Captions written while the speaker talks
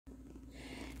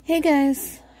Hey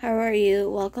guys, how are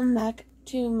you? Welcome back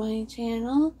to my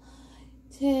channel.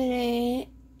 Today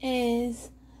is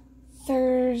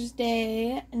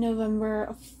Thursday,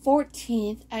 November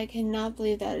 14th. I cannot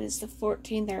believe that it is the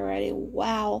 14th already.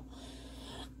 Wow.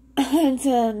 It's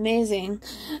amazing.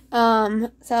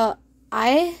 So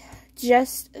I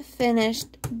just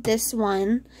finished this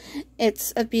one.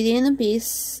 It's a Beauty and the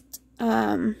Beast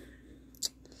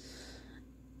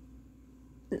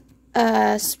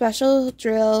special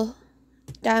drill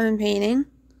diamond painting,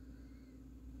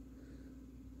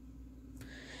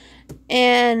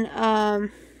 and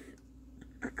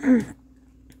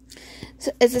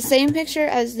so it's the same picture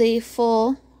as the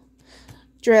full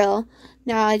drill.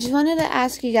 Now I just wanted to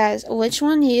ask you guys, which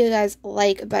one do you guys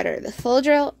like better, the full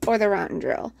drill or the round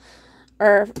drill,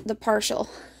 or the partial?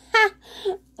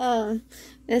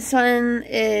 This one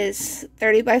is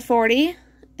 30 by 40.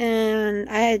 And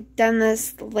I had done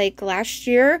this like last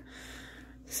year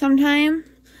sometime.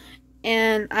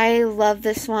 And I love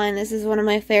this one. This is one of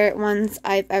my favorite ones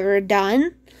I've ever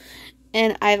done.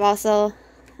 And I've also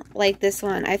liked this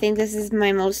one. I think this is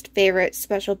my most favorite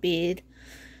special bead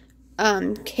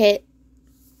kit.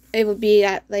 It would be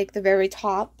at like the very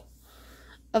top,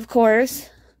 of course.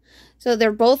 So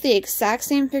they're both the exact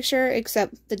same picture,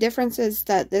 except the difference is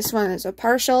that this one is a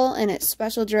partial and it's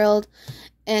special drilled.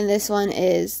 And this one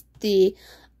is the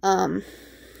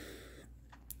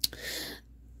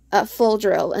full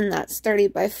drill, and that's 30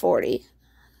 by 40.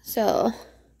 So,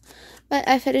 but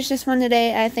I finished this one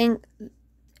today. I think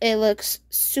it looks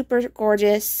super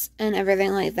gorgeous and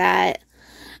everything like that.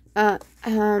 I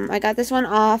got this one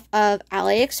off of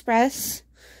AliExpress.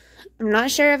 I'm not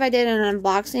sure if I did an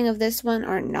unboxing of this one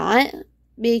or not,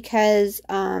 because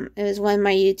it was when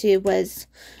my YouTube was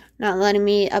not letting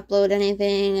me upload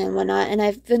anything and whatnot, and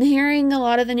I've been hearing a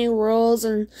lot of the new rules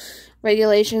and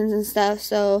regulations and stuff,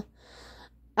 so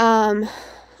I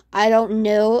don't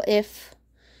know if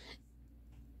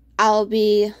I'll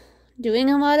be doing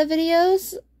a lot of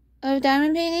videos of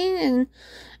diamond painting and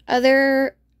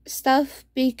other stuff,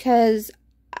 because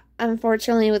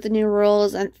unfortunately with the new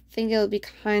rules I think it would be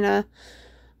kind of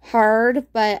hard,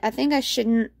 but I think I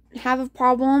shouldn't have a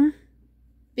problem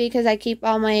because I keep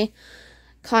all my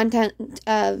content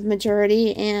of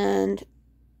majority and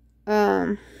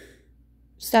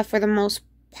stuff for the most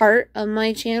part of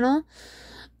my channel.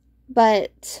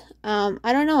 But I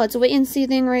don't know, it's a wait and see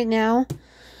thing right now.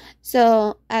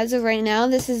 So as of right now,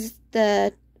 this is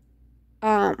the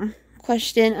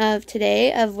question of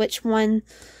today, of which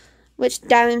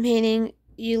diamond painting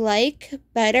you like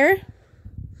better.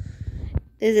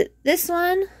 Is it this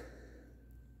one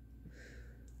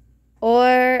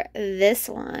or this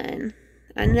one?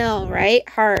 I know, right?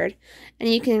 Hard.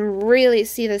 And you can really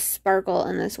see the sparkle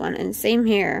in this one. And same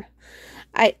here.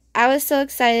 I was so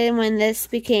excited when this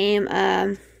became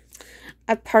a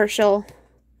partial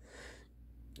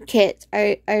kit.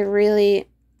 I really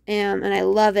am. And I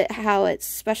love it how it's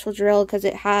special drill, because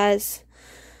it has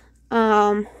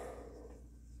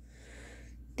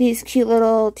these cute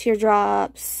little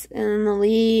teardrops and the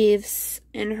leaves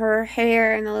and her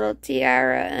hair and the little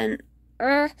tiara, and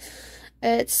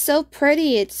it's so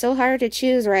pretty. It's so hard to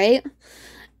choose, right?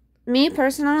 Me,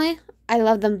 personally, I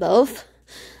love them both.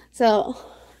 So,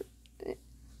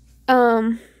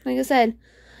 like I said,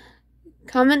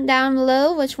 comment down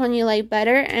below which one you like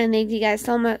better. And thank you guys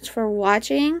so much for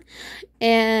watching.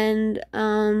 And,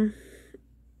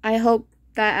 I hope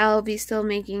that I'll be still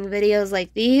making videos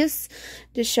like these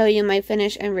to show you my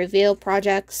finish and reveal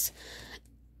projects.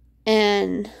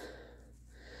 And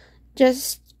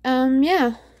just,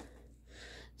 yeah.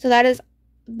 So that is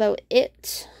about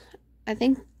it. I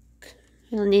think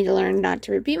I'll need to learn not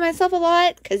to repeat myself a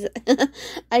lot, because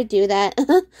I do that.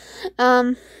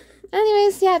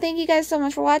 Anyways, yeah, thank you guys so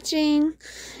much for watching.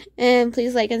 And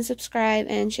please like and subscribe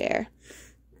and share.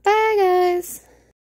 Bye, guys.